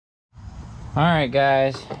Alright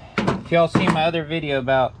guys, if y'all seen my other video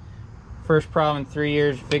about first problem in 3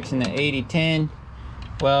 years fixing the 8010,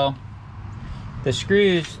 well, the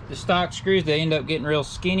screws, the stock screws, they end up getting real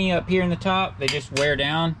skinny up here in the top. They just wear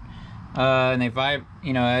down and they vibrate,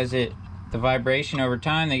 you know, as the vibration over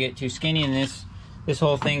time, they get too skinny, and this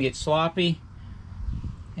whole thing gets sloppy.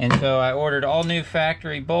 And so I ordered all new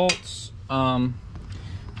factory bolts, but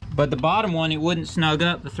the bottom one, it wouldn't snug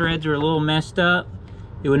up. The threads were a little messed up.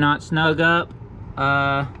 It would not snug up.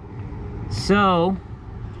 So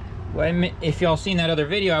if y'all seen that other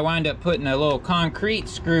video, I wound up putting a little concrete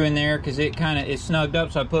screw in there because it kind of is snugged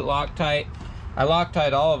up. So I put Loctite. I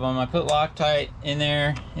Loctite all of them. I put Loctite in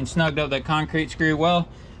there and snugged up that concrete screw. Well,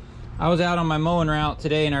 I was out on my mowing route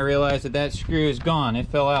today and I realized that screw is gone. It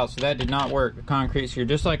fell out, so that did not work, the concrete screw,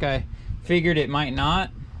 just like I figured it might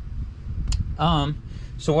not.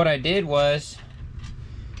 So what I did was,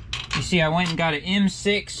 you see, I went and got an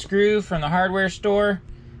M6 screw from the hardware store.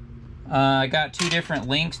 I got two different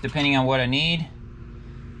lengths depending on what I need.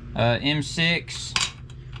 M6,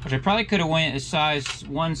 which I probably could have went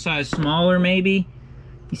one size smaller maybe.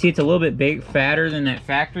 You see, it's a little bit big, fatter than that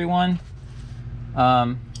factory one.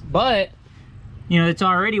 But, you know, it's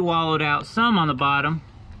already wallowed out some on the bottom,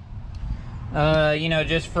 you know,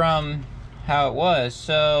 just from how it was.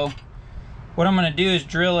 So what I'm going to do is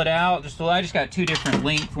drill it out. I just got two different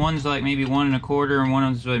lengths. One's like maybe 1 1/4 and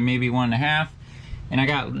one's like maybe 1 1/2. And I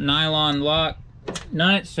got nylon lock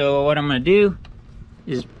nuts. So what I'm going to do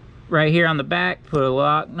is right here on the back, put a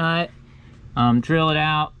lock nut, drill it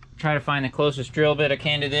out, try to find the closest drill bit I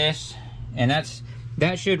can to this. And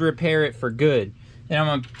that should repair it for good. Then I'm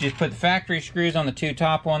going to just put the factory screws on the two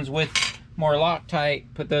top ones with more Loctite,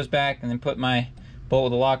 put those back, and then put my bolt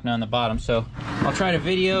with a lock nut on the bottom. So I'll try to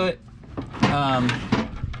video it,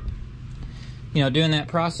 you know, doing that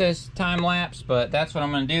process time lapse, but that's what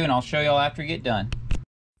I'm going to do, and I'll show y'all after we get done.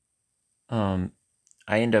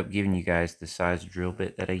 I end up giving you guys the size drill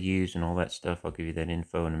bit that I use and all that stuff. I'll give you that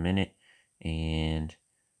info in a minute. And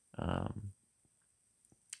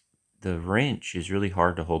the wrench is really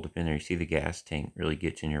hard to hold up in there. You see the gas tank really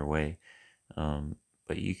gets in your way.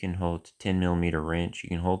 But you can hold a 10mm wrench. You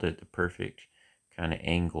can hold it at the perfect kind of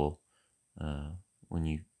angle when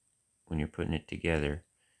you're putting it together.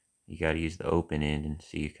 You got to use the open end, and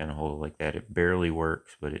see, you kind of hold it like that. It barely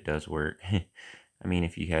works, but it does work. I mean,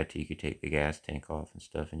 if you had to, you could take the gas tank off and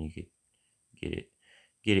stuff, and you could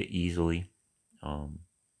get it easily.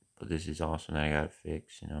 But this is awesome that I got it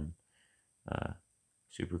fixed, and I'm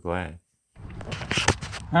super glad.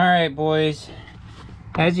 Alright boys,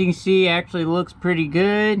 as you can see, actually looks pretty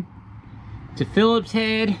good. It's a Phillips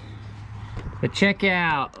head, but check it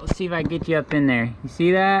out. Let's see if I can get you up in there. You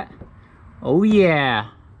see that? Oh yeah,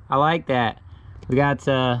 I like that. We got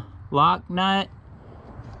a lock nut.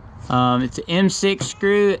 It's an M6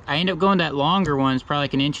 screw. I end up going that longer one. It's probably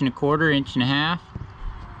like 1 1/4 inches, 1.5 inches.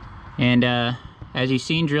 And as you've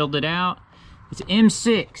seen, drilled it out. It's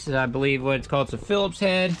M6, I believe what it's called. It's a Phillips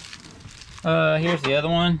head. Here's the other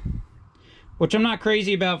one, which I'm not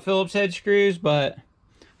crazy about Phillips head screws, but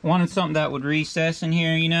I wanted something that would recess in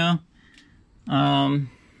here, you know.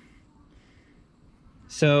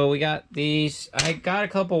 So we got these. I got a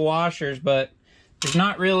couple washers, but there's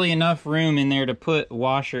not really enough room in there to put a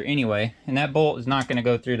washer anyway, and that bolt is not going to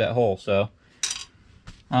go through that hole. So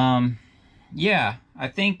yeah, I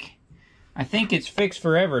think it's fixed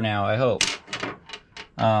forever now, I hope.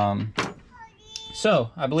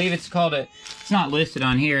 So I believe it's called it's not listed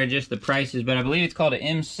on here, just the prices, but I believe it's called an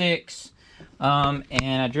M6.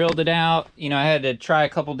 And I drilled it out. You know, I had to try a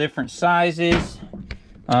couple different sizes,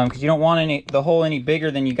 because you don't want the hole any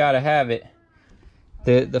bigger than you got to have it.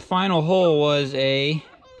 The final hole was a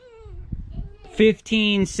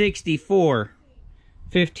 1564.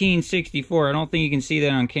 1564. I don't think you can see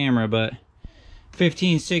that on camera, but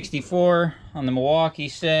 1564 on the Milwaukee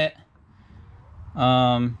set.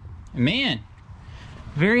 Man,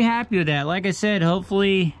 very happy with that. Like I said,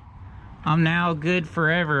 hopefully I'm now good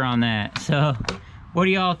forever on that. So what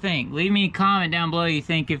do y'all think? Leave me a comment down below. You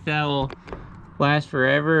think if that will last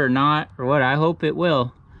forever or not, or what? I hope it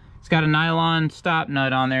will. It's got a nylon stop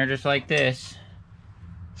nut on there just like this,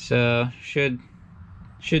 so should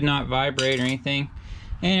not vibrate or anything.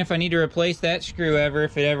 And if I need to replace that screw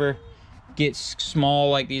if it ever gets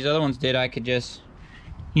small like these other ones did, I could just,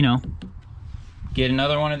 you know, get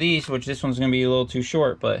another one of these, which this one's gonna be a little too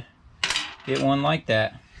short, but get one like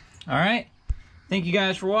that. All right, thank you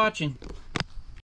guys for watching.